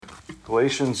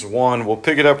Galatians 1, we'll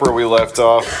pick it up where we left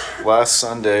off last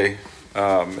Sunday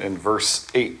in verse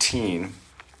 18.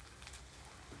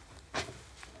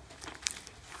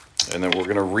 And then we're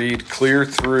going to read clear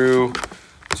through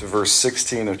to verse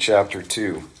 16 of chapter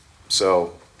 2.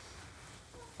 So,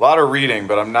 a lot of reading,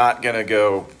 but I'm not going to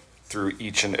go through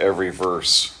each and every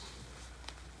verse.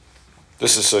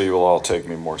 This is so you will all take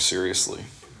me more seriously.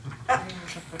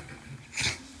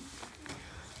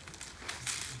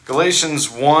 Galatians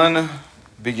 1,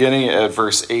 beginning at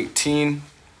verse 18.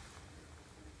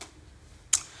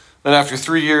 Then after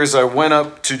 3 years I went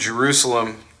up to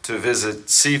Jerusalem to visit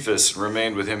Cephas and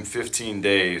remained with him 15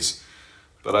 days.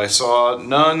 But I saw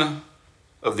none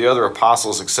of the other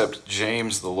apostles except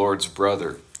James, the Lord's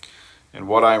brother. And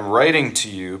what I am writing to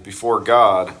you before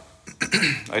God,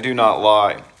 I do not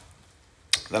lie.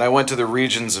 Then I went to the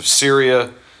regions of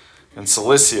Syria and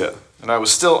Cilicia, and I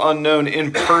was still unknown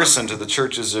in person to the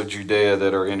churches of Judea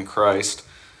that are in Christ.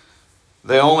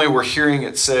 They only were hearing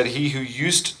it said, "He who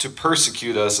used to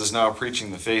persecute us is now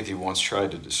preaching the faith he once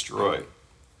tried to destroy."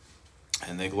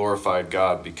 And they glorified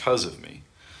God because of me.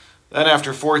 Then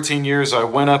after 14 years, I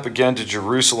went up again to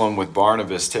Jerusalem with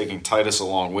Barnabas, taking Titus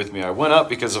along with me. I went up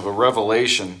because of a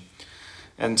revelation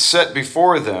and set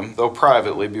before them, though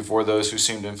privately, before those who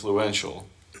seemed influential,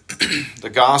 the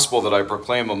gospel that I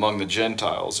proclaim among the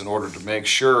Gentiles, in order to make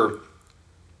sure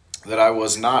that I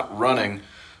was not running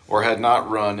or had not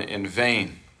run in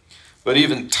vain. But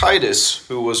even Titus,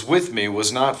 who was with me,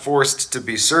 was not forced to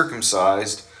be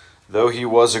circumcised, though he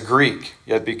was a Greek.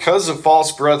 Yet because of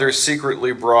false brothers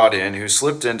secretly brought in, who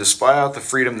slipped in to spy out the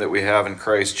freedom that we have in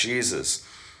Christ Jesus,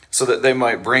 so that they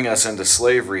might bring us into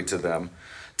slavery to them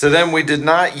we did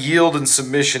not yield in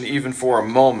submission even for a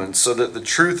moment, so that the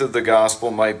truth of the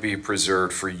gospel might be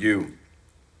preserved for you.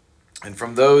 And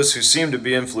from those who seem to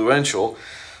be influential,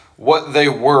 what they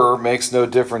were makes no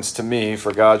difference to me,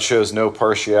 for God shows no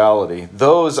partiality.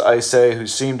 Those, I say, who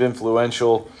seemed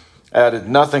influential added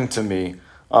nothing to me.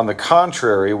 On the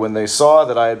contrary, when they saw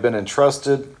that I had been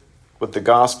entrusted with the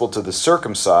gospel to the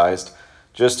circumcised,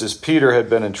 just as Peter had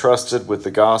been entrusted with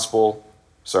the gospel,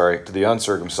 to the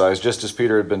uncircumcised, just as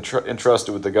Peter had been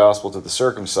entrusted with the gospel to the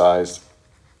circumcised,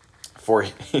 for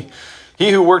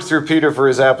he who worked through Peter for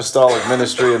his apostolic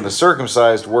ministry and the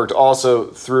circumcised worked also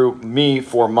through me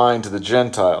for mine to the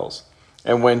Gentiles.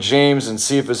 And when James and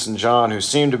Cephas and John, who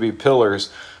seemed to be pillars,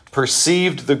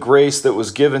 perceived the grace that was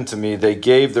given to me, they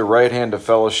gave the right hand of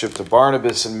fellowship to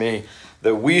Barnabas and me,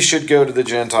 that we should go to the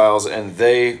Gentiles and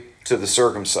they to the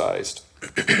circumcised.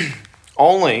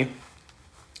 Only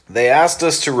they asked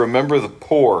us to remember the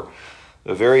poor,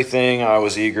 the very thing I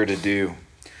was eager to do.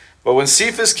 But when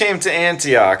Cephas came to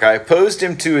Antioch, I opposed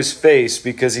him to his face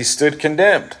because he stood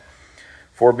condemned.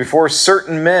 For before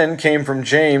certain men came from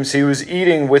James, he was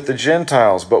eating with the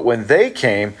Gentiles. But when they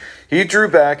came, he drew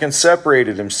back and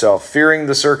separated himself, fearing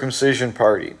the circumcision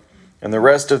party. And the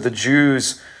rest of the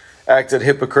Jews acted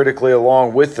hypocritically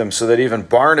along with them, so that even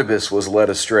Barnabas was led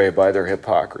astray by their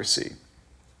hypocrisy.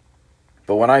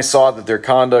 But when I saw that their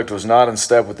conduct was not in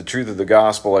step with the truth of the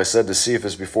gospel, I said to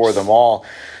Cephas before them all,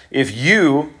 "If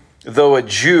you, though a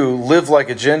Jew, live like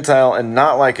a Gentile and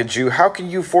not like a Jew, how can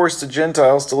you force the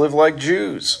Gentiles to live like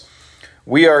Jews?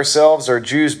 We ourselves are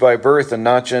Jews by birth and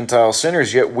not Gentile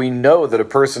sinners, yet we know that a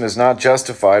person is not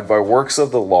justified by works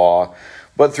of the law,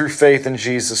 but through faith in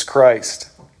Jesus Christ.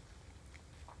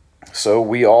 So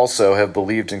we also have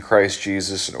believed in Christ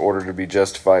Jesus in order to be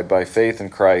justified by faith in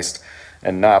Christ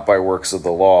and not by works of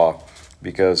the law,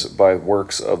 because by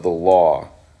works of the law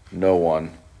no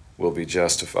one will be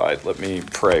justified." Let me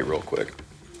pray real quick.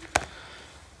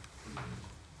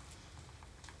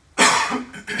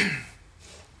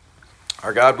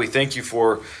 Our God, we thank you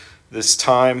for this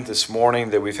time this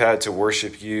morning that we've had to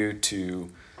worship you,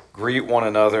 to greet one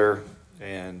another,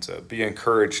 and be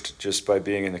encouraged just by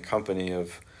being in the company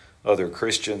of other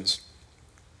Christians.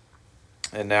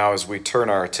 And now as we turn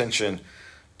our attention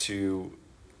to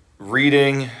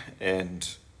reading and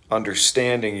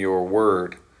understanding your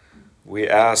word, we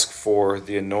ask for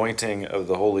the anointing of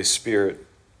the Holy Spirit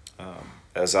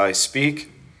as I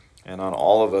speak and on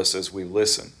all of us as we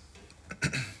listen.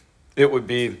 It would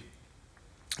be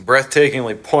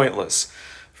breathtakingly pointless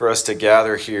for us to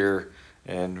gather here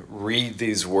and read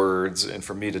these words and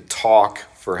for me to talk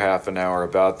for half an hour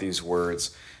about these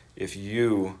words if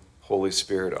you, Holy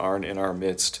Spirit, aren't in our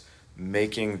midst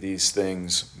making these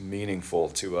things meaningful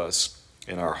to us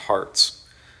in our hearts.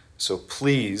 So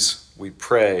please, we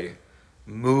pray,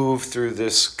 move through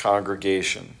this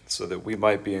congregation so that we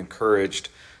might be encouraged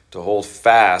to hold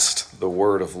fast the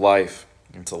word of life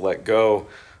and to let go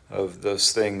of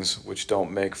those things which don't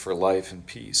make for life and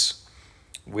peace.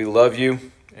 We love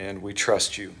you and we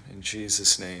trust you. In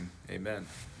Jesus' name, amen.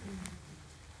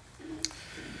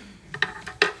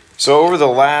 So over the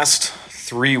last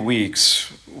 3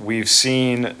 weeks, we've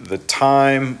seen the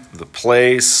time, the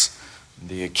place,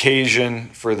 the occasion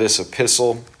for this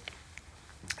epistle,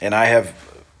 and I have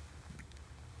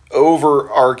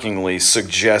overarchingly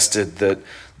suggested that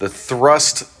the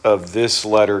thrust of this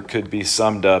letter could be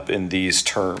summed up in these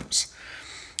terms.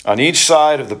 On each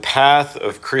side of the path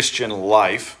of Christian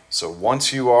life, so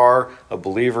once you are a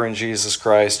believer in Jesus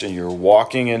Christ and you're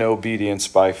walking in obedience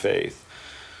by faith,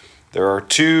 there are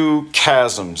 2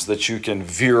 chasms that you can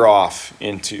veer off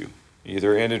into,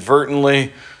 either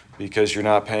inadvertently because you're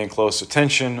not paying close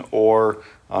attention, or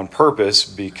on purpose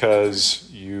because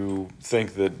you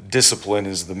think that discipline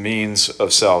is the means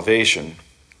of salvation.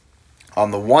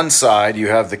 On the one side, you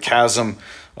have the chasm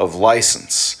of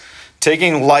license.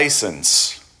 Taking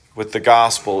license with the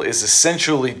gospel is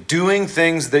essentially doing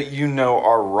things that you know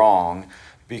are wrong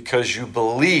because you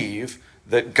believe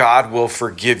that God will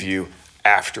forgive you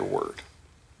afterward.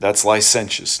 That's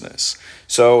licentiousness.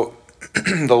 So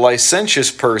the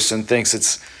licentious person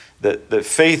thinks that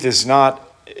faith is not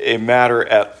a matter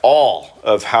at all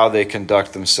of how they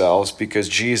conduct themselves, because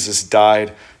Jesus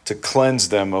died to cleanse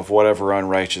them of whatever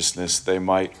unrighteousness they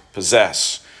might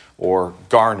possess or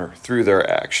garner through their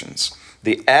actions.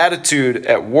 The attitude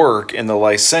at work in the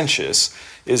licentious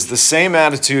is the same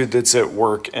attitude that's at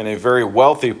work in a very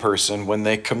wealthy person when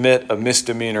they commit a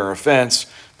misdemeanor offense,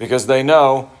 because they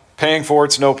know paying for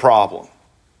it's no problem.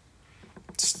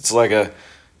 It's like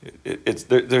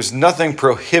there's nothing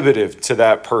prohibitive to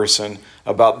that person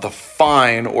about the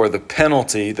fine or the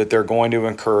penalty that they're going to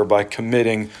incur by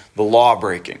committing the law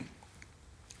breaking.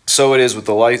 So it is with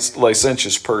the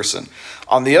licentious person.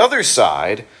 On the other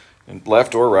side, and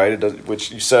left or right,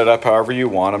 which you set it up however you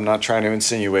want, I'm not trying to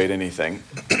insinuate anything.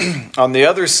 On the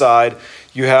other side,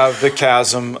 you have the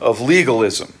chasm of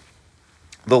legalism.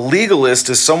 The legalist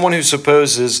is someone who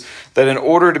supposes that in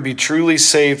order to be truly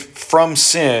saved from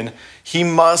sin, he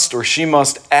must or she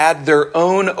must add their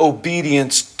own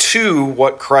obedience to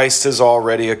what Christ has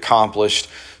already accomplished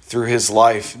through his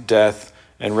life, death,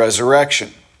 and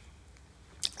resurrection.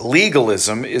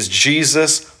 Legalism is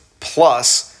Jesus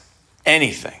plus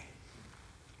anything,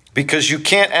 because you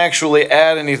can't actually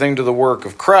add anything to the work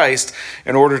of Christ.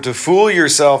 In order to fool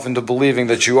yourself into believing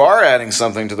that you are adding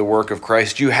something to the work of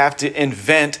Christ, you have to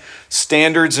invent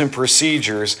standards and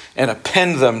procedures and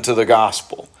append them to the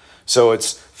gospel. So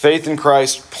it's faith in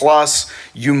Christ plus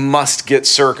you must get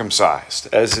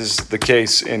circumcised, as is the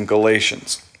case in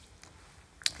Galatians.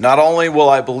 Not only will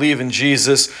I believe in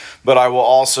Jesus, but I will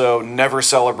also never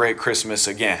celebrate Christmas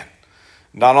again.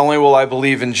 Not only will I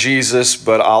believe in Jesus,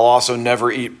 but I'll also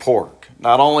never eat pork.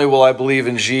 Not only will I believe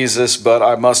in Jesus, but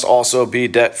I must also be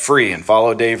debt-free and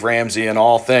follow Dave Ramsey in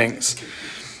all things.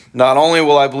 Not only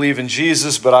will I believe in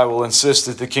Jesus, but I will insist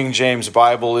that the King James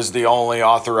Bible is the only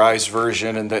authorized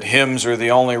version and that hymns are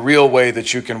the only real way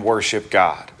that you can worship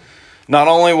God. Not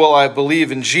only will I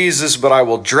believe in Jesus, but I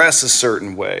will dress a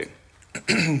certain way.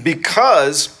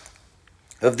 Because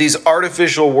of these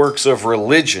artificial works of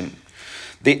religion,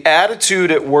 the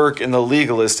attitude at work in the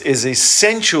legalist is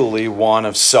essentially one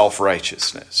of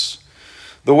self-righteousness.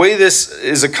 The way this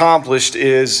is accomplished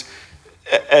is,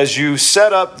 as you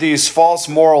set up these false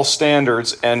moral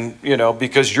standards and,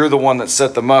 because you're the one that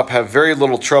set them up, have very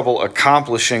little trouble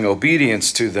accomplishing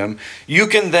obedience to them, you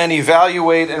can then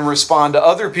evaluate and respond to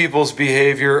other people's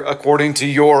behavior according to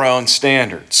your own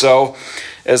standards. So,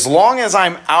 as long as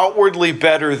I'm outwardly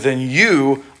better than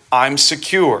you, I'm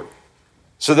secure.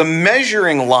 So the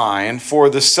measuring line for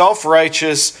the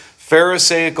self-righteous,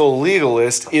 pharisaical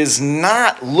legalist is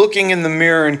not looking in the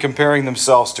mirror and comparing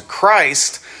themselves to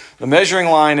Christ. The measuring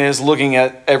line is looking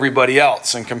at everybody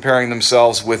else and comparing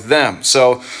themselves with them.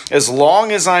 So as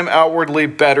long as I'm outwardly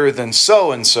better than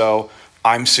so-and-so,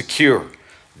 I'm secure.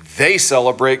 They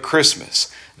celebrate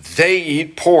Christmas. They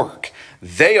eat pork.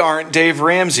 They aren't Dave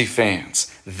Ramsey fans.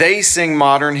 They sing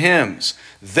modern hymns.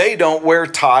 They don't wear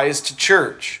ties to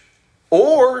church.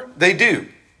 Or they do.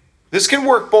 This can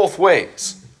work both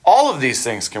ways. All of these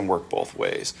things can work both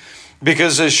ways.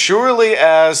 Because as surely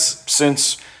as,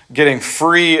 since getting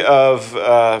free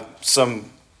of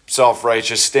some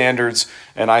self-righteous standards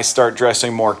and I start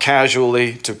dressing more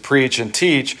casually to preach and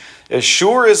teach, as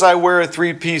sure as I wear a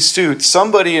 3-piece suit,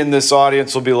 somebody in this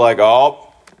audience will be like, oh.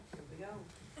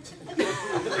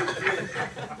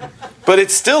 But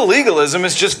it's still legalism.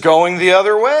 It's just going the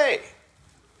other way.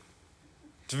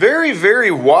 It's a very,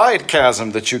 very wide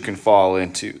chasm that you can fall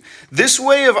into. This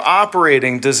way of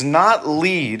operating does not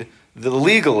lead the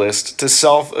legalist to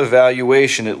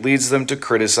self-evaluation. It leads them to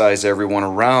criticize everyone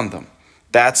around them.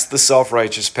 That's the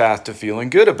self-righteous path to feeling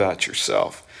good about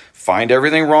yourself. Find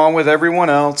everything wrong with everyone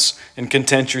else and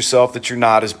content yourself that you're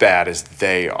not as bad as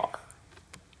they are.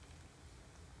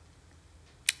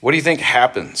 What do you think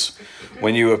happens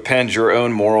when you append your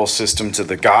own moral system to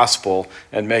the gospel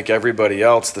and make everybody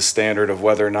else the standard of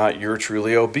whether or not you're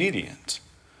truly obedient?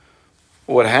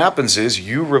 What happens is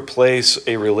you replace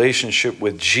a relationship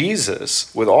with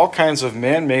Jesus with all kinds of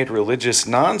man-made religious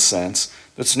nonsense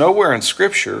that's nowhere in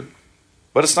Scripture,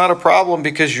 but it's not a problem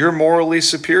because you're morally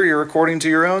superior according to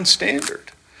your own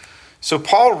standard. So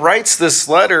Paul writes this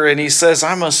letter and he says,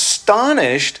 I'm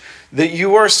astonished that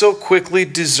you are so quickly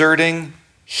deserting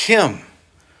him.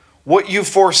 What you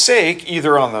forsake,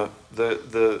 either on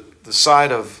the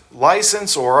side of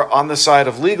license or on the side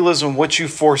of legalism, what you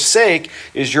forsake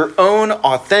is your own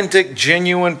authentic,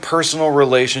 genuine, personal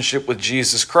relationship with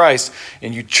Jesus Christ,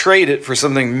 and you trade it for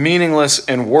something meaningless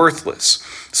and worthless.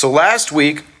 So last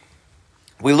week,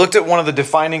 we looked at one of the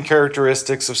defining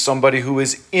characteristics of somebody who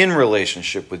is in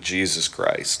relationship with Jesus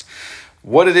Christ.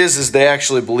 What it is they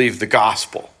actually believe the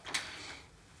gospel.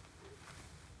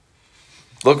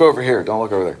 Look over here. Don't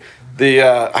look over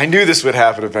there. I knew this would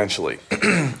happen eventually. We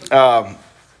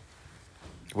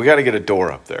got to get a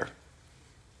door up there.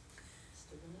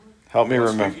 Help me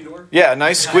remember. Yeah,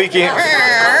 nice squeaky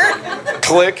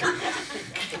click.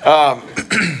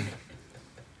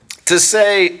 To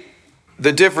say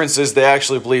the difference is they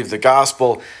actually believe the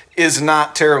gospel is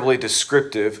not terribly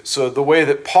descriptive. So the way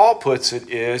that Paul puts it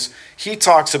is he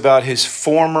talks about his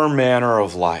former manner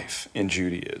of life in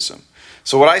Judaism.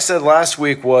 So what I said last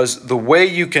week was the way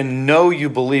you can know you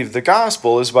believe the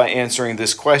gospel is by answering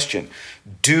this question.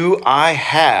 Do I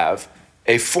have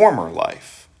a former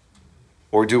life?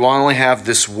 Or do I only have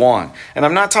this one? And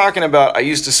I'm not talking about I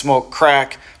used to smoke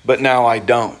crack, but now I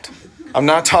don't. I'm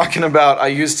not talking about I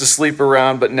used to sleep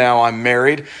around, but now I'm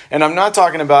married. And I'm not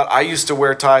talking about I used to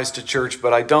wear ties to church,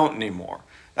 but I don't anymore.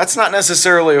 That's not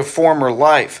necessarily a former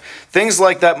life. Things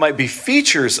like that might be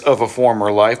features of a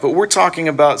former life, but we're talking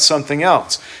about something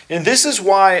else. And this is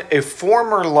why a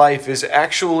former life is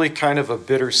actually kind of a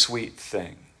bittersweet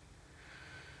thing.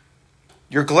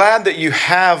 You're glad that you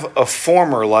have a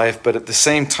former life, but at the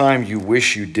same time, you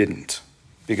wish you didn't.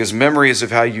 Because memories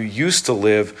of how you used to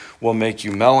live will make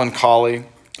you melancholy,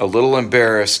 a little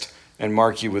embarrassed, and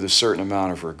mark you with a certain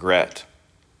amount of regret.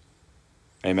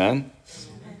 Amen?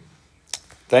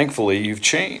 Thankfully, you've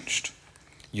changed.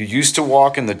 You used to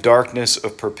walk in the darkness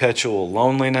of perpetual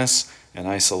loneliness and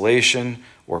isolation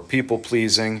or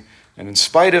people-pleasing, and in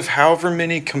spite of however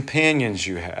many companions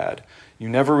you had, you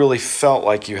never really felt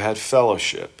like you had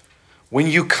fellowship. When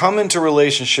you come into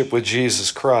relationship with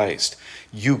Jesus Christ,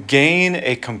 you gain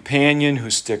a companion who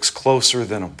sticks closer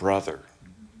than a brother.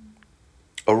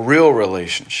 A real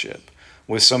relationship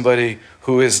with somebody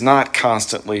who is not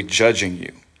constantly judging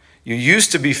you. You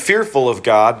used to be fearful of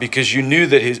God because you knew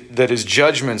that his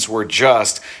judgments were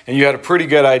just, and you had a pretty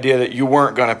good idea that you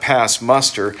weren't going to pass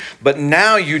muster. But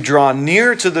now you draw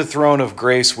near to the throne of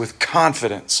grace with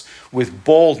confidence, with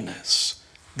boldness.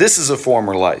 This is a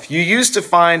former life. You used to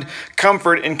find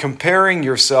comfort in comparing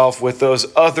yourself with those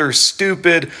other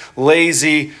stupid,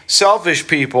 lazy, selfish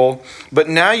people, but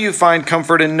now you find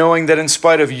comfort in knowing that in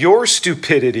spite of your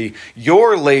stupidity,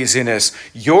 your laziness,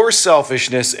 your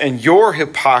selfishness, and your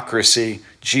hypocrisy,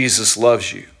 Jesus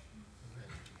loves you.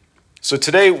 So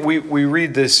today we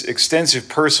read this extensive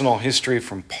personal history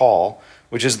from Paul,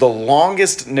 which is the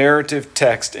longest narrative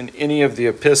text in any of the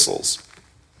epistles.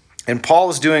 And Paul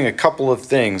is doing a couple of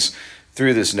things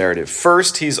through this narrative.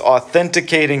 First, he's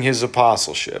authenticating his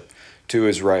apostleship to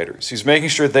his writers. He's making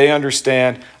sure they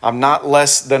understand I'm not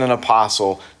less than an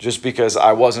apostle just because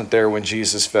I wasn't there when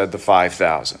Jesus fed the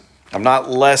 5,000. I'm not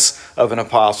less of an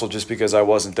apostle just because I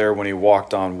wasn't there when he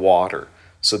walked on water.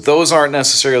 So those aren't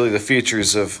necessarily the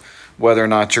features of whether or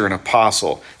not you're an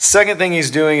apostle. Second thing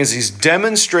he's doing is he's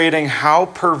demonstrating how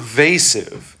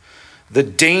pervasive the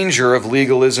danger of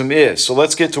legalism is. So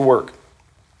let's get to work.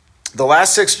 The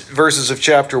last 6 verses of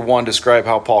chapter 1 describe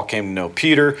how Paul came to know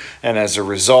Peter, and as a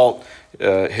result,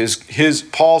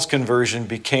 Paul's conversion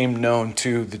became known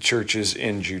to the churches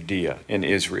in Judea, in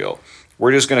Israel.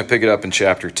 We're just going to pick it up in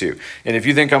chapter 2. And if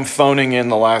you think I'm phoning in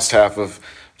the last half of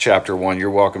chapter 1, you're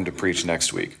welcome to preach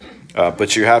next week.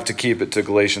 But you have to keep it to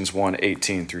Galatians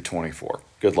 1:18 through 24.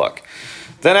 Good luck.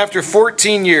 Then after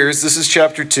 14 years, this is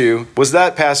chapter 2. Was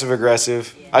that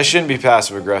passive-aggressive? Yeah. I shouldn't be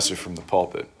passive-aggressive from the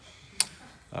pulpit.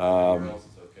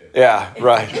 Yeah,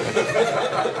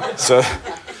 right. So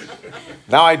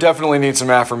now I definitely need some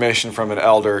affirmation from an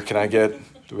elder. Do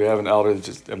we have an elder?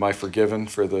 Am I forgiven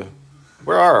for the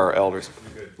Where are our elders?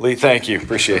 Lee, thank you.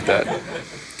 Appreciate that.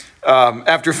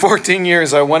 After 14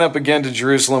 years, I went up again to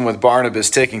Jerusalem with Barnabas,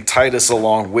 taking Titus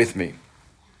along with me.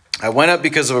 I went up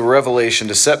because of a revelation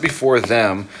to set before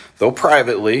them, though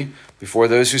privately, before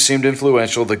those who seemed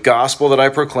influential, the gospel that I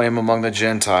proclaim among the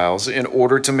Gentiles, in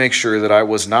order to make sure that I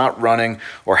was not running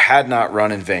or had not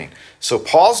run in vain. So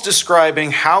Paul's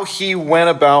describing how he went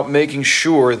about making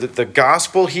sure that the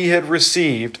gospel he had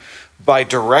received by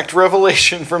direct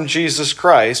revelation from Jesus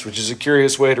Christ, which is a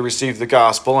curious way to receive the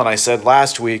gospel, and I said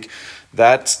last week,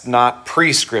 that's not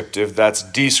prescriptive, that's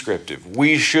descriptive.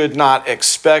 We should not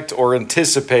expect or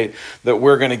anticipate that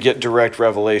we're going to get direct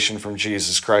revelation from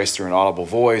Jesus Christ through an audible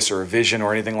voice or a vision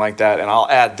or anything like that. And I'll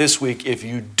add this week, if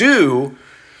you do,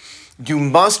 you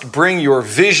must bring your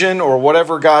vision or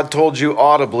whatever God told you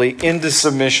audibly into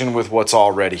submission with what's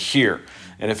already here.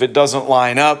 And if it doesn't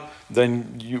line up,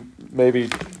 then you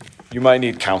might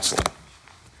need counseling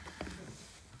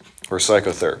or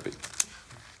psychotherapy.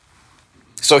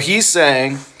 So he's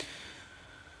saying,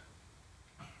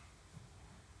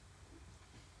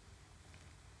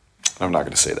 I'm not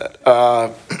going to say that.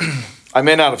 I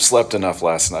may not have slept enough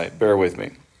last night. Bear with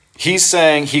me. He's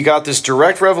saying he got this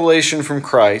direct revelation from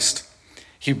Christ.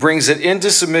 He brings it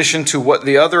into submission to what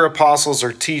the other apostles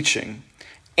are teaching,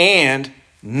 and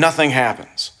nothing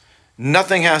happens.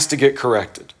 Nothing has to get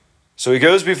corrected. So he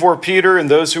goes before Peter and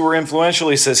those who were influential.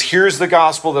 He says, here's the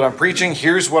gospel that I'm preaching.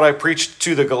 Here's what I preached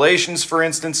to the Galatians, for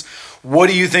instance. What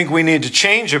do you think we need to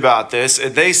change about this?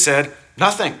 And they said,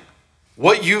 nothing.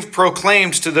 What you've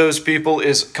proclaimed to those people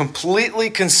is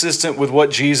completely consistent with what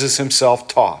Jesus himself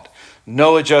taught.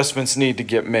 No adjustments need to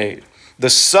get made. The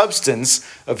substance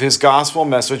of his gospel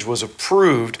message was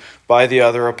approved by the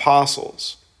other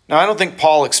apostles. Now, I don't think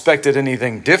Paul expected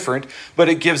anything different, but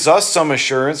it gives us some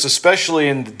assurance, especially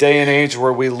in the day and age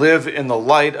where we live in the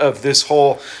light of this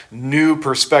whole new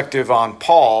perspective on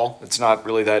Paul. It's not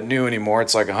really that new anymore.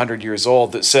 It's like 100 years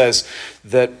old, that says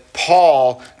that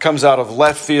Paul comes out of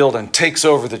left field and takes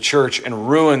over the church and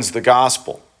ruins the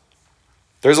gospel.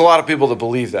 There's a lot of people that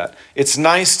believe that. It's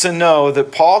nice to know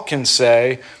that Paul can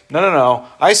say, no,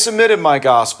 I submitted my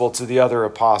gospel to the other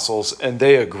apostles and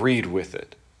they agreed with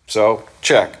it. So,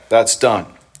 check, that's done.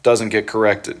 Doesn't get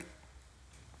corrected.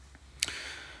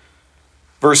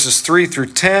 Verses 3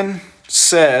 through 10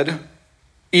 said,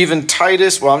 even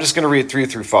Titus, well, I'm just going to read 3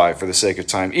 through 5 for the sake of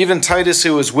time. Even Titus,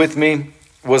 who was with me,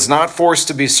 was not forced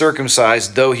to be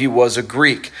circumcised, though he was a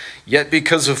Greek. Yet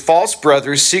because of false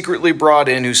brothers secretly brought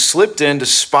in, who slipped in to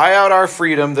spy out our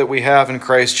freedom that we have in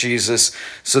Christ Jesus,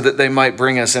 so that they might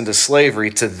bring us into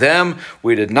slavery, to them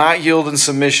we did not yield in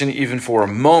submission even for a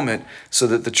moment, so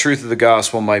that the truth of the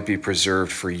gospel might be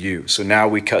preserved for you. So now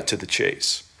we cut to the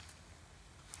chase.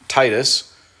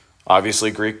 Titus, obviously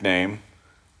Greek name,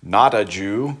 not a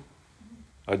Jew,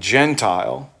 a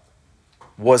Gentile,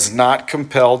 was not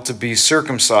compelled to be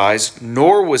circumcised,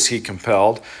 nor was he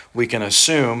compelled, we can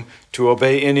assume, to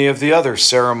obey any of the other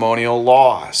ceremonial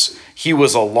laws. He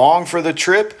was along for the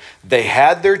trip. They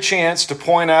had their chance to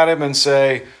point at him and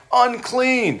say,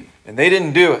 unclean, and they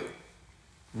didn't do it.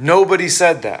 Nobody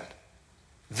said that.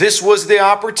 This was the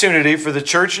opportunity for the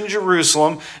church in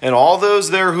Jerusalem and all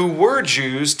those there who were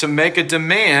Jews to make a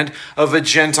demand of a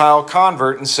Gentile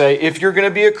convert and say, if you're going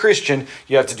to be a Christian,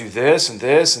 you have to do this and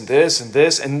this and this and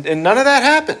this. And none of that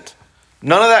happened.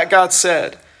 None of that got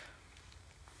said.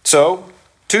 So,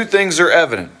 two things are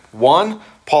evident. One,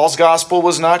 Paul's gospel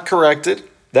was not corrected.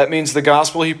 That means the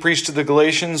gospel he preached to the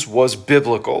Galatians was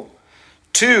biblical.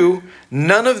 Two,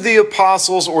 none of the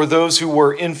apostles or those who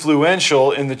were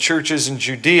influential in the churches in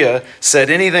Judea said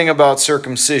anything about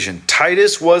circumcision.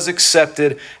 Titus was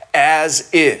accepted as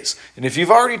is. And if you've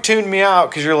already tuned me out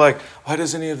because you're like, why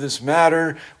does any of this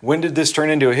matter? When did this turn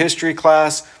into a history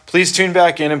class? Please tune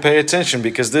back in and pay attention,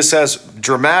 because this has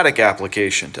dramatic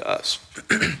application to us.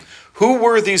 Who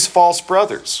were these false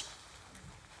brothers?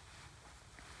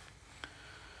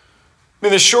 I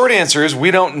mean, the short answer is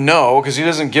we don't know, because he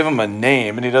doesn't give them a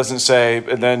name, and he doesn't say,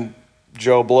 and then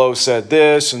Joe Blow said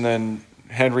this, and then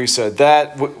Henry said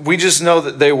that. We just know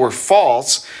that they were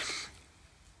false.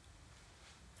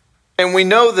 And we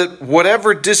know that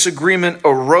whatever disagreement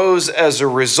arose as a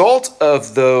result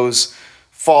of those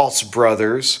false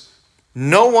brothers,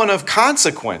 no one of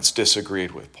consequence disagreed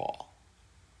with Paul.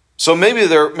 So maybe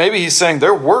he's saying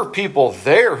there were people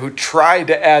there who tried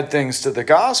to add things to the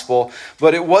gospel,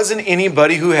 but it wasn't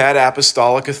anybody who had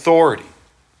apostolic authority.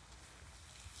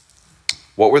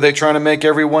 What were they trying to make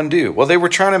everyone do? Well, they were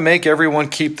trying to make everyone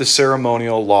keep the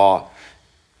ceremonial law.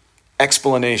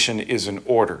 Explanation is in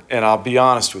order, and I'll be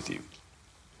honest with you.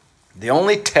 The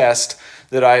only test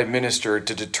that I administered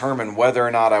to determine whether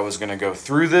or not I was going to go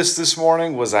through this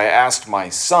morning was I asked my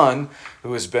son,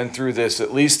 who has been through this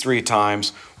at least 3 times,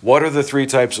 what are the 3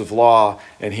 types of law?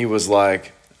 And he was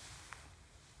like,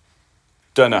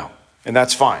 don't know. And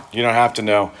that's fine. You don't have to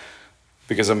know,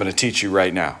 because I'm going to teach you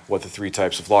right now what the 3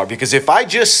 types of law are. Because if I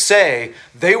just say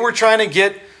they were trying to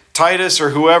get Titus or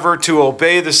whoever to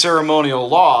obey the ceremonial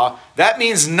law, that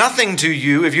means nothing to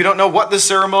you if you don't know what the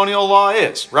ceremonial law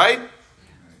is, right?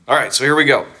 All right, so here we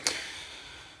go.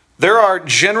 There are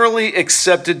generally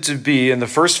accepted to be, in the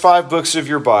first 5 books of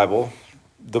your Bible,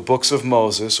 the books of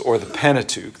Moses or the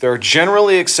Pentateuch, there are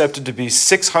generally accepted to be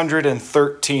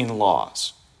 613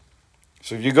 laws.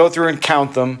 So if you go through and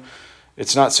count them,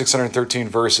 it's not 613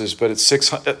 verses, but it's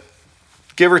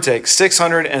give or take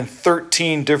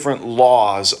 613 different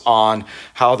laws on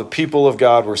how the people of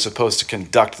God were supposed to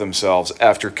conduct themselves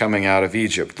after coming out of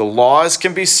Egypt. The laws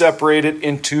can be separated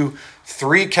into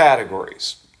 3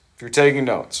 categories. If you're taking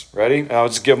notes, ready? I'll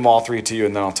just give them all 3 to you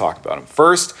and then I'll talk about them.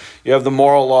 First, you have the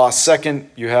moral law.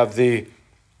 Second, you have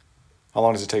how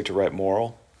long does it take to write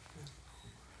moral?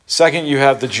 Second, you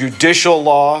have the judicial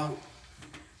law.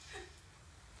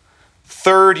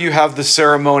 Third, you have the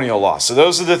ceremonial law. So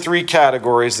those are the 3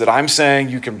 categories that I'm saying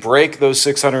you can break those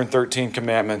 613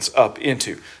 commandments up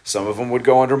into. Some of them would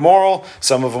go under moral,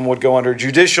 some of them would go under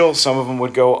judicial, some of them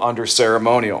would go under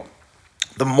ceremonial.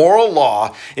 The moral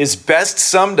law is best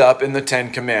summed up in the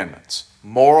 10 commandments.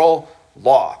 Moral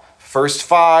law. First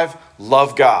 5,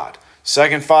 love God.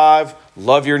 Second 5,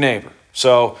 love your neighbor.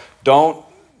 So don't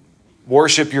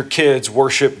worship your kids,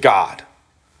 worship God.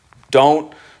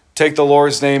 Don't take the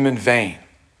Lord's name in vain.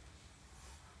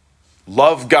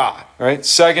 Love God, right?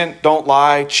 Second, don't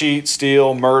lie, cheat,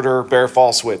 steal, murder, bear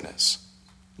false witness.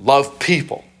 Love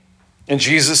people. And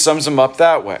Jesus sums them up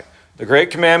that way. The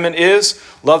great commandment is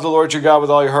love the Lord your God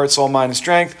with all your heart, soul, mind, and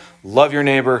strength. Love your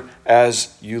neighbor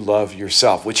as you love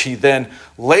yourself, which he then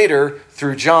later,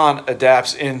 through John,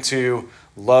 adapts into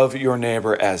love your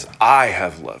neighbor as I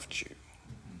have loved you.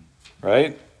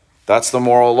 Right? That's the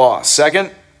moral law.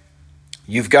 Second,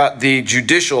 you've got the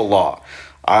judicial law.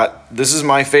 This is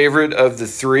my favorite of the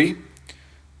 3.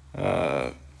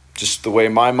 Just the way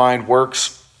my mind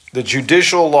works. The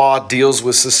judicial law deals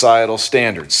with societal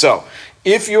standards. So,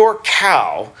 if your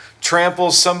cow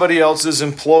tramples somebody else's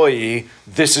employee,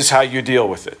 this is how you deal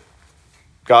with it.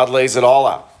 God lays it all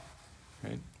out.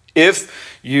 Right?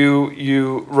 If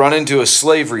you run into a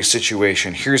slavery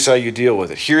situation, here's how you deal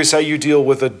with it. Here's how you deal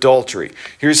with adultery.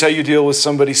 Here's how you deal with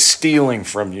somebody stealing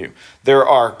from you. There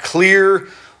are clear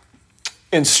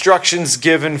instructions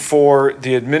given for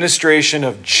the administration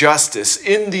of justice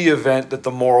in the event that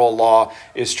the moral law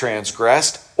is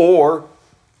transgressed, or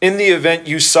in the event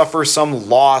you suffer some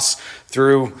loss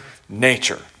through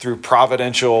nature, through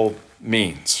providential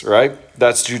means, right?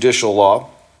 That's judicial law.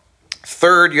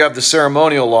 Third, you have the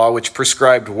ceremonial law, which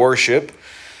prescribed worship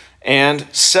and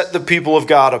set the people of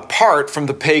God apart from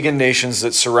the pagan nations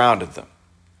that surrounded them.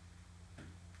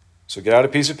 So get out a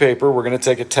piece of paper. We're going to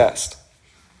take a test.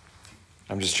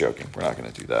 I'm just joking. We're not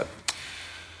going to do that.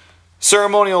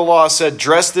 Ceremonial law said,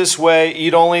 dress this way,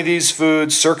 eat only these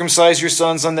foods, circumcise your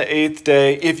sons on the 8th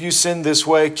day. If you sin this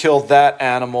way, kill that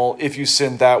animal. If you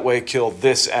sin that way, kill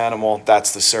this animal.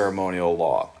 That's the ceremonial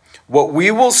law. What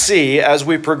we will see as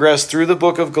we progress through the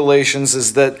book of Galatians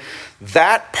is that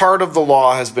that part of the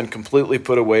law has been completely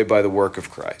put away by the work of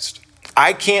Christ.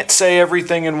 I can't say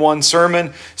everything in one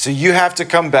sermon, so you have to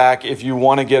come back if you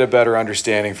want to get a better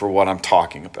understanding for what I'm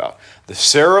talking about. The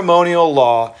ceremonial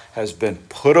law has been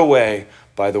put away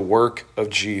by the work of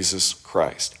Jesus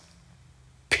Christ.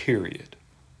 Period.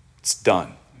 It's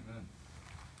done. Amen.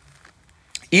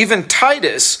 Even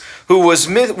Titus, who was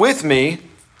with me,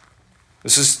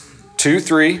 this is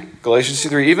 2:3, Galatians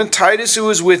 2:3. Even Titus, who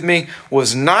was with me,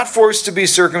 was not forced to be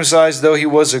circumcised, though he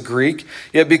was a Greek.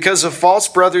 Yet because of false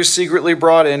brothers secretly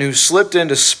brought in, who slipped in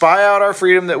to spy out our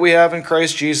freedom that we have in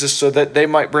Christ Jesus, so that they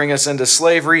might bring us into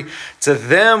slavery, to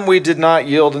them we did not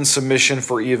yield in submission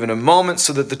for even a moment,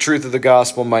 so that the truth of the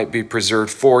gospel might be preserved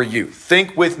for you.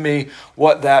 Think with me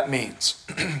what that means.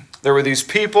 There were these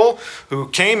people who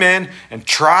came in and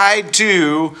tried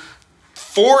to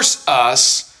force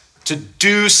us to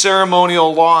do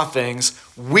ceremonial law things.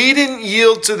 We didn't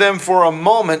yield to them for a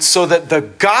moment so that the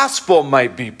gospel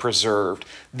might be preserved.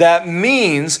 That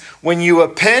means when you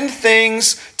append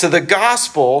things to the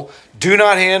gospel, do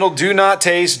not handle, do not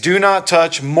taste, do not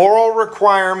touch, moral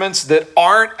requirements that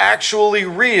aren't actually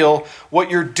real, what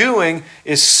you're doing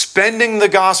is spending the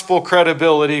gospel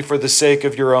credibility for the sake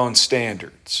of your own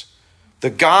standards. The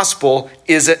gospel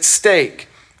is at stake.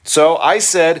 So I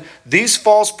said, these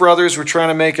false brothers were trying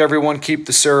to make everyone keep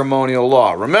the ceremonial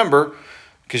law. Remember,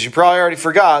 because you probably already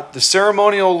forgot, the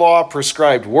ceremonial law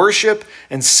prescribed worship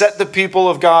and set the people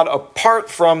of God apart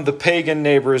from the pagan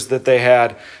neighbors that they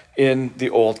had in the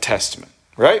Old Testament.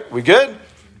 Right? We good?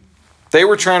 They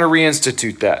were trying to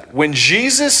reinstitute that. When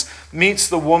Jesus meets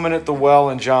the woman at the well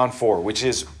in John 4, which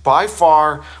is by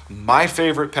far my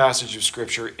favorite passage of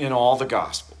Scripture in all the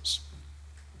Gospels,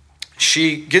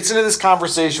 she gets into this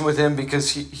conversation with him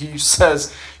because he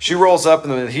says, she rolls up in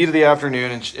the heat of the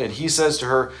afternoon and he says to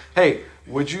her, hey,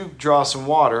 would you draw some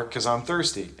water because I'm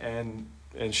thirsty? And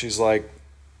she's like,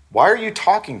 why are you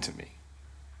talking to me?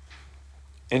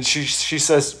 And she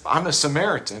says, I'm a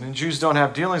Samaritan, and Jews don't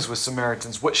have dealings with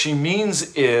Samaritans. What she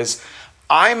means is,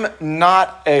 I'm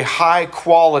not a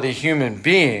high-quality human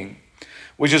being,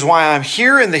 which is why I'm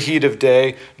here in the heat of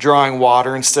day drawing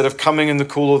water instead of coming in the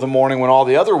cool of the morning when all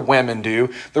the other women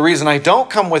do. The reason I don't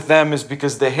come with them is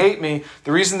because they hate me.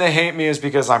 The reason they hate me is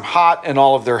because I'm hot and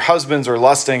all of their husbands are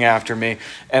lusting after me,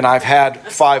 and I've had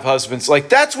 5 husbands. Like,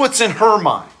 that's what's in her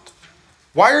mind.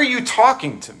 Why are you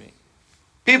talking to me?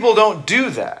 People don't do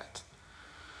that.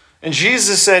 And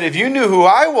Jesus said, if you knew who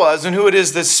I was and who it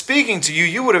is that's speaking to you,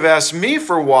 you would have asked me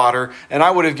for water, and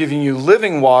I would have given you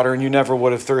living water, and you never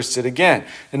would have thirsted again.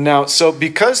 And now, so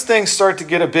because things start to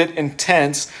get a bit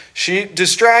intense, she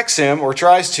distracts him, or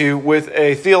tries to, with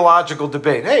a theological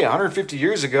debate. Hey, 150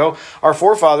 years ago, our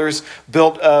forefathers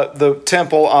built the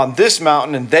temple on this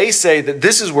mountain, and they say that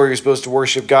this is where you're supposed to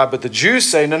worship God, but the Jews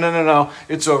say, no,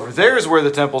 it's over there is where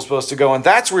the temple's supposed to go, and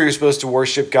that's where you're supposed to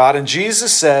worship God. And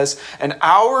Jesus says, an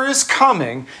hour is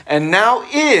coming, and now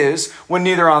is, when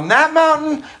neither on that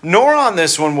mountain nor on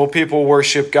this one will people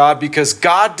worship God, because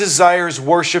God desires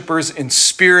worshipers in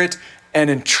spirit and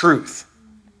in truth.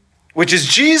 Which is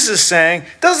Jesus saying,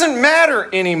 doesn't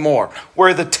matter anymore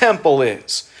where the temple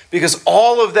is, because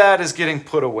all of that is getting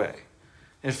put away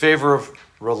in favor of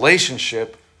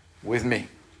relationship with me.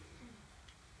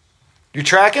 You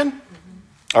tracking?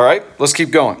 All right, let's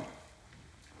keep going.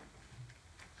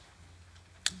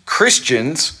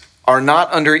 Christians are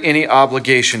not under any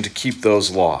obligation to keep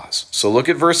those laws. So look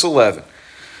at verse 11.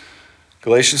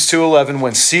 Galatians 2:11,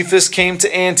 when Cephas came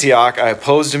to Antioch, I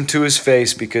opposed him to his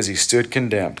face because he stood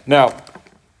condemned. Now,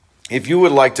 if you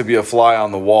would like to be a fly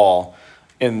on the wall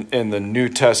in the New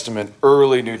Testament,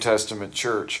 early New Testament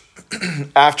church,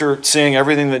 after seeing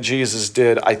everything that Jesus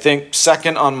did, I think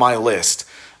second on my list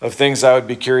of things I would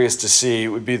be curious to see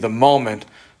would be the moment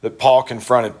that Paul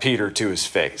confronted Peter to his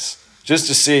face, just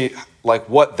to see like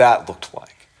what that looked like.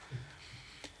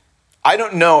 I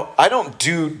don't know. I don't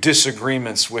do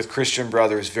disagreements with Christian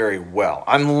brothers very well.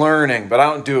 I'm learning, but I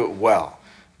don't do it well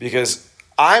because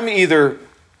I'm either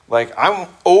like I'm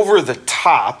over the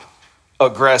top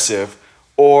aggressive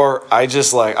or I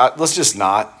just let's just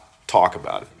not talk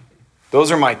about it.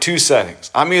 Those are my 2 settings.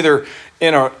 I'm either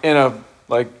in a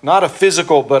like not a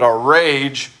physical but a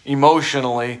rage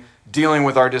emotionally dealing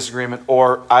with our disagreement,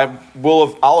 or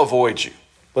I'll avoid you.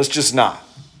 Let's just not.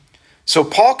 So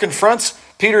Paul confronts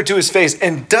Peter to his face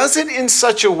and does it in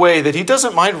such a way that he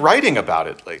doesn't mind writing about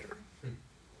it later.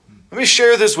 Let me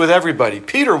share this with everybody.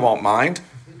 Peter won't mind.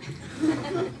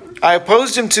 I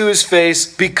opposed him to his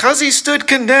face because he stood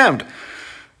condemned.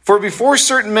 For before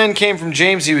certain men came from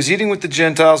James, he was eating with the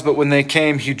Gentiles, but when they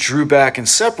came, he drew back and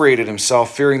separated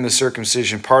himself, fearing the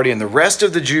circumcision party. And the rest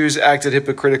of the Jews acted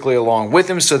hypocritically along with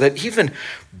him, so that even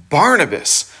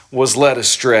Barnabas was led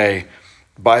astray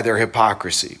by their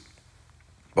hypocrisy.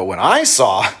 But when I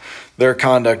saw their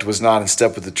conduct was not in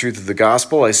step with the truth of the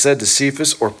gospel, I said to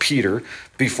Cephas, or Peter,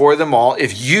 before them all,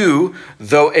 if you,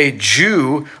 though a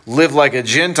Jew, live like a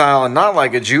Gentile and not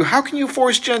like a Jew, how can you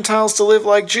force Gentiles to live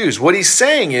like Jews? What he's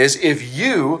saying is, if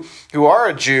you, who are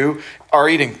a Jew, are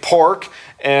eating pork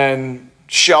and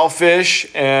shellfish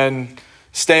and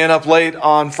staying up late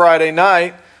on Friday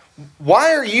night,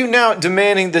 why are you now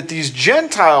demanding that these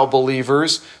Gentile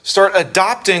believers start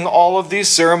adopting all of these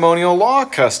ceremonial law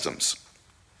customs?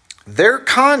 Their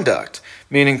conduct,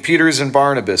 meaning Peter's and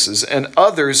Barnabas's and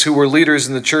others who were leaders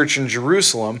in the church in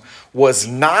Jerusalem, was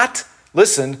not,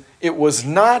 listen, it was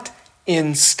not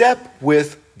in step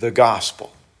with the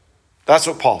gospel. That's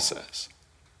what Paul says.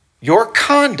 Your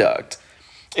conduct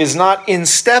is not in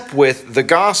step with the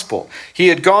gospel. He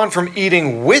had gone from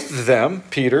eating with them,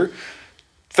 Peter,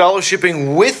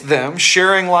 fellowshipping with them,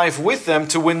 sharing life with them,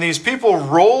 to when these people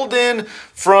rolled in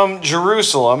from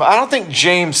Jerusalem. I don't think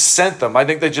James sent them. I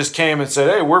think they just came and said,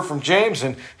 hey, we're from James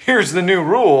and here's the new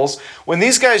rules. When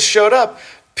these guys showed up,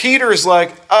 Peter's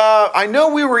like, I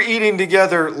know we were eating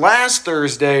together last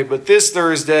Thursday, but this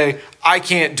Thursday, I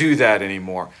can't do that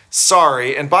anymore.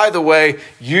 Sorry. And by the way,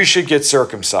 you should get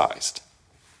circumcised.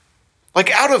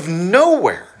 Like out of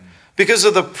nowhere, because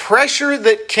of the pressure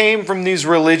that came from these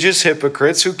religious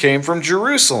hypocrites who came from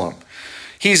Jerusalem.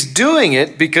 He's doing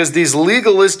it because these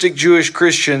legalistic Jewish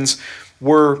Christians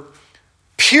were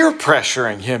peer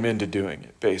pressuring him into doing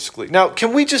it, basically. Now,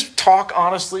 can we just talk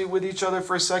honestly with each other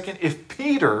for a second? If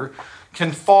Peter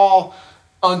can fall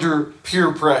under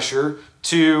peer pressure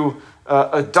to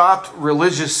adopt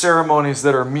religious ceremonies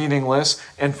that are meaningless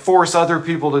and force other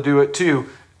people to do it too,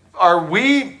 are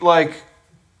we like,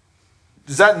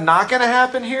 is that not going to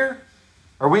happen here?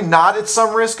 Are we not at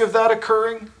some risk of that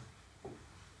occurring?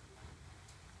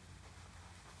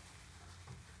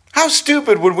 How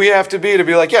stupid would we have to be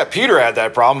like, yeah, Peter had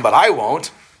that problem, but I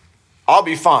won't. I'll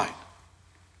be fine.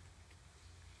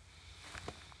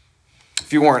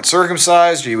 If you weren't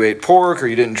circumcised, or you ate pork, or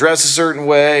you didn't dress a certain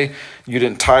way, you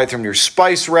didn't tithe from your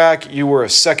spice rack, you were a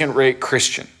second-rate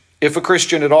Christian, if a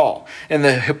Christian at all. And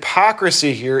the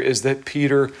hypocrisy here is that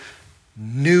Peter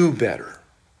knew better.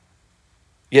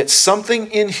 Yet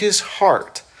something in his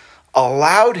heart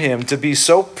allowed him to be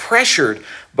so pressured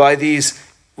by these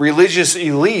religious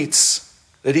elites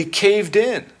that he caved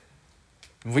in.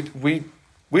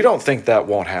 We don't think that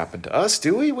won't happen to us,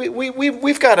 do we?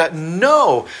 We've got to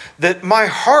know that my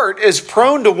heart, as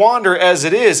prone to wander as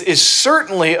it is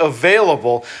certainly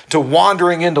available to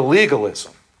wandering into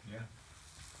legalism. Yeah.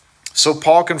 So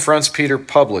Paul confronts Peter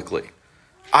publicly.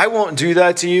 I won't do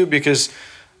that to you because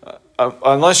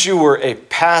unless you were a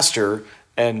pastor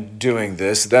and doing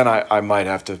this, then I might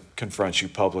have to confront you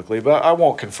publicly. But I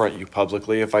won't confront you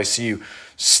publicly if I see you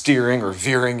steering or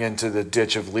veering into the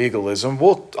ditch of legalism.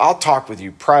 I'll talk with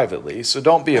you privately, so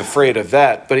don't be afraid of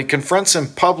that. But he confronts him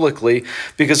publicly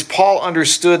because Paul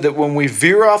understood that when we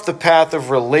veer off the path of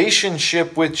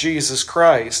relationship with Jesus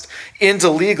Christ into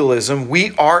legalism,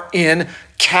 we are in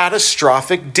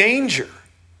catastrophic danger.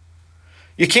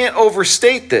 You can't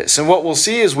overstate this. And what we'll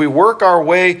see as we work our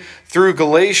way through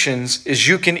Galatians is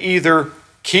you can either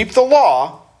keep the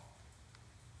law,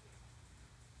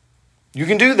 you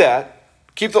can do that,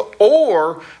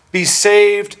 or be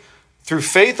saved through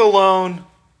faith alone,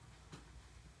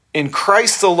 in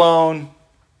Christ alone,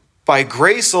 by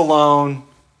grace alone,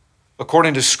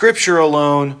 according to Scripture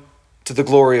alone, to the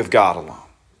glory of God alone.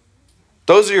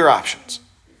 Those are your options.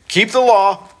 Keep the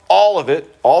law, all of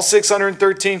it, all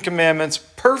 613 commandments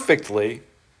perfectly,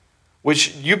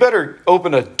 which you better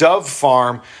open a dove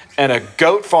farm and a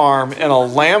goat farm and a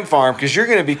lamb farm because you're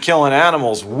going to be killing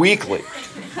animals weekly.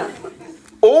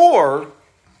 Or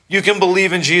you can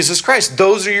believe in Jesus Christ.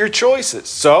 Those are your choices.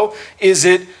 So is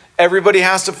it everybody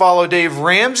has to follow Dave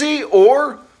Ramsey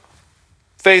or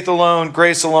faith alone,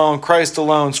 grace alone, Christ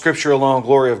alone, Scripture alone,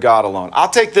 glory of God alone? I'll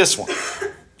take this one.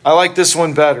 I like this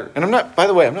one better. And I'm not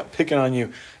picking on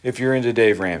you if you're into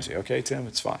Dave Ramsey. Okay, Tim?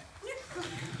 It's fine.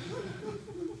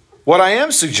 What I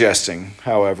am suggesting,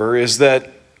 however, is that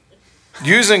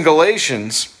using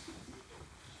Galatians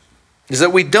is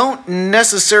that we don't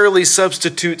necessarily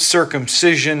substitute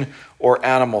circumcision or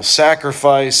animal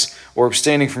sacrifice or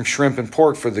abstaining from shrimp and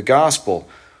pork for the gospel.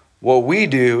 What we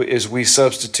do is we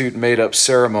substitute made-up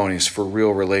ceremonies for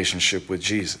real relationship with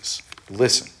Jesus.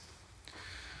 Listen.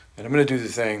 And I'm going to do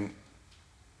the thing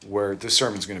where this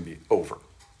sermon's going to be over,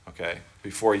 okay,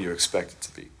 before you expect it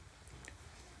to be.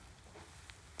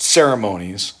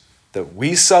 Ceremonies that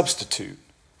we substitute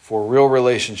for real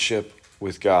relationship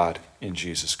with God in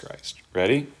Jesus Christ.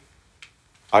 Ready?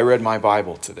 I read my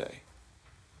Bible today,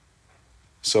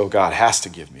 so God has to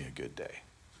give me a good day.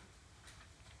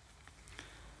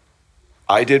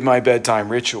 I did my bedtime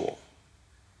ritual,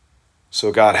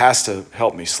 so God has to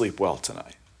help me sleep well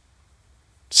tonight.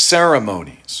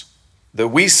 Ceremonies that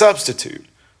we substitute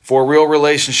for a real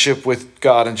relationship with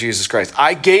God and Jesus Christ.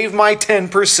 I gave my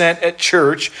 10% at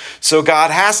church, so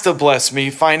God has to bless me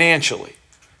financially.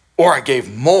 Or I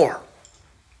gave more.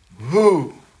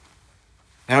 Woo.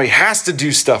 Now he has to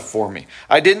do stuff for me.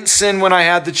 I didn't sin when I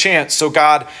had the chance, so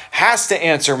God has to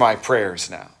answer my prayers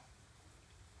now.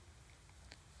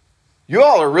 You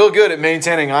all are real good at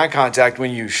maintaining eye contact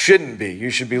when you shouldn't be. You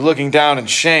should be looking down in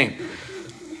shame.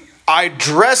 I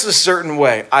dress a certain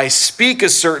way, I speak a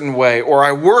certain way, or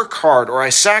I work hard, or I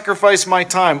sacrifice my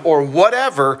time, or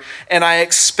whatever, and I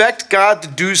expect God to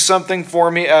do something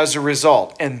for me as a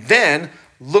result. And then,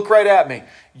 look right at me.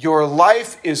 Your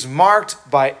life is marked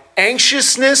by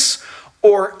anxiousness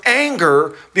or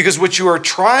anger because what you are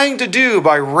trying to do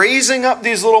by raising up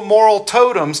these little moral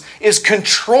totems is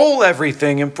control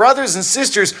everything. And brothers and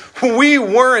sisters, we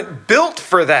weren't built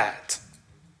for that.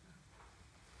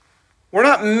 We're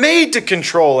not made to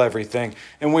control everything,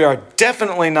 and we are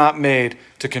definitely not made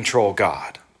to control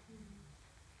God.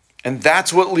 And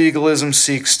that's what legalism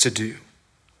seeks to do.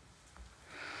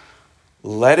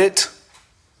 Let it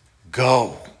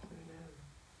go.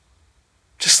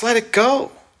 Just let it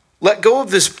go. Let go of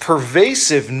this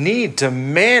pervasive need to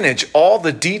manage all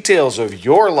the details of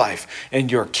your life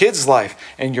and your kid's life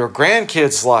and your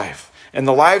grandkids' life and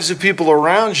the lives of people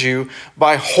around you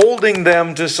by holding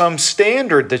them to some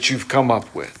standard that you've come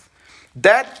up with.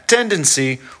 That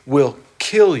tendency will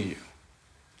kill you,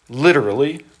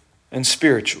 literally and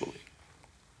spiritually.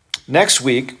 Next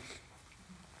week,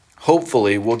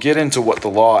 hopefully, we'll get into what the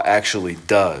law actually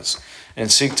does and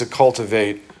seek to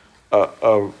cultivate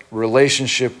a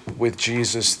relationship with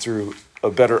Jesus through a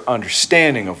better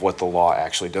understanding of what the law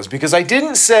actually does. Because I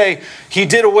didn't say he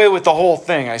did away with the whole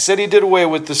thing. I said he did away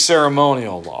with the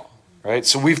ceremonial law, right?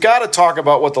 So we've got to talk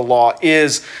about what the law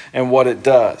is and what it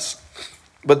does.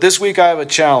 But this week I have a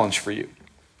challenge for you.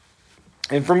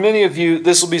 And for many of you,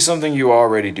 this will be something you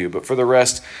already do. But for the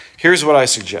rest, here's what I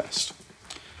suggest.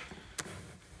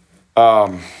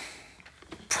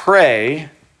 Pray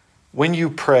when you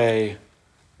pray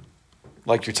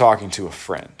like you're talking to a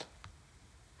friend.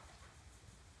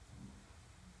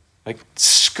 Like,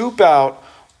 scoop out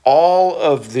all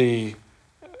of the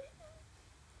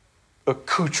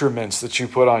accoutrements that you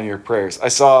put on your prayers. I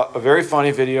saw a very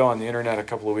funny video on the internet a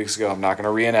couple of weeks ago. I'm not going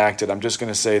to reenact it. I'm just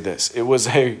going to say this. It was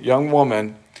a young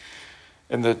woman,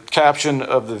 and the caption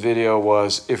of the video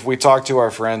was, "If we talk to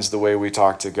our friends the way we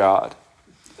talk to God."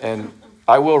 And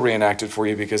I will reenact it for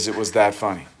you because it was that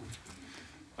funny.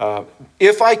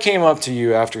 If I came up to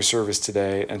you after service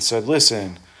today and said,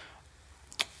 "Listen,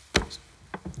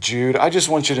 Jude, I just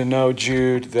want you to know,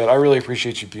 Jude, that I really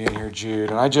appreciate you being here, Jude.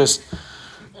 And I'm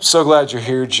so glad you're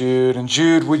here, Jude. And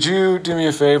Jude, would you do me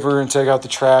a favor and take out the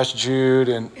trash, Jude?"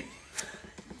 And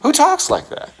who talks like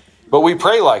that? But we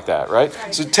pray like that, right?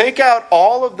 So take out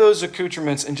all of those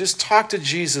accoutrements and just talk to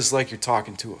Jesus like you're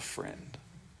talking to a friend.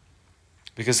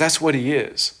 Because that's what he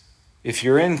is. If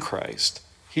you're in Christ,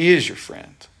 he is your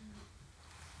friend.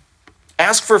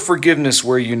 Ask for forgiveness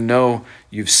where you know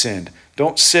you've sinned.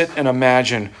 Don't sit and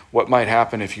imagine what might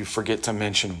happen if you forget to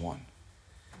mention one.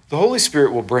 The Holy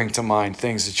Spirit will bring to mind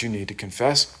things that you need to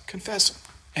confess. Confess them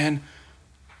and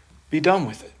be done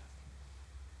with it.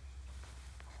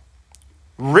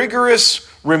 Rigorous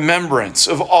remembrance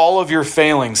of all of your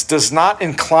failings does not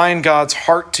incline God's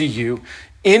heart to you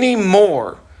any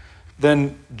more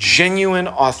than genuine,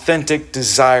 authentic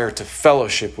desire to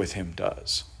fellowship with him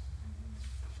does.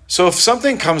 So if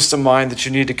something comes to mind that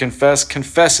you need to confess,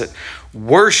 confess it.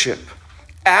 Worship.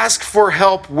 Ask for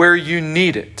help where you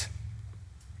need it.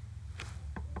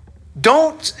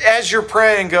 Don't, as you're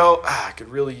praying, go, I could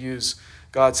really use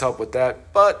God's help with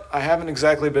that, but I haven't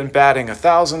exactly been batting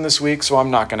 1,000 this week, so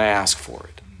I'm not going to ask for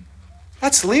it.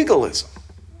 That's legalism.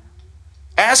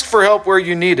 Ask for help where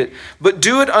you need it, but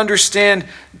do it understanding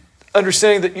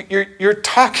that you're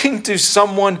talking to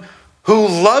someone who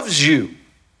loves you.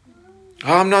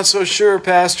 I'm not so sure,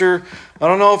 Pastor. I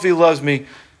don't know if he loves me.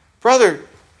 Brother,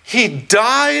 he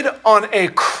died on a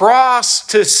cross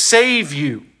to save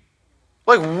you.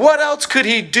 Like, what else could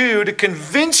he do to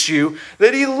convince you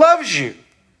that he loves you?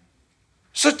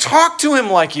 So talk to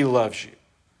him like he loves you.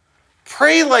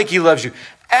 Pray like he loves you.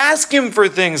 Ask him for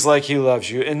things like he loves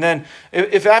you. And then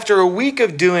if after a week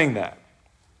of doing that,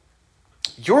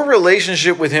 your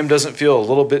relationship with him doesn't feel a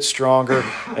little bit stronger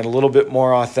and a little bit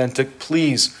more authentic,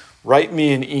 please write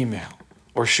me an email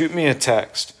or shoot me a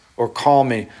text or call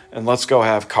me and let's go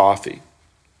have coffee.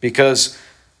 Because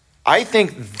I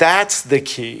think that's the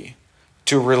key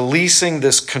to releasing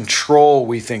this control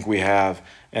we think we have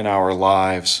in our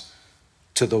lives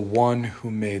to the one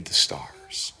who made the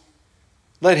stars.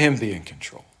 Let him be in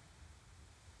control.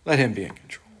 Let him be in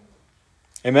control.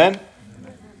 Amen?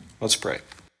 Let's pray.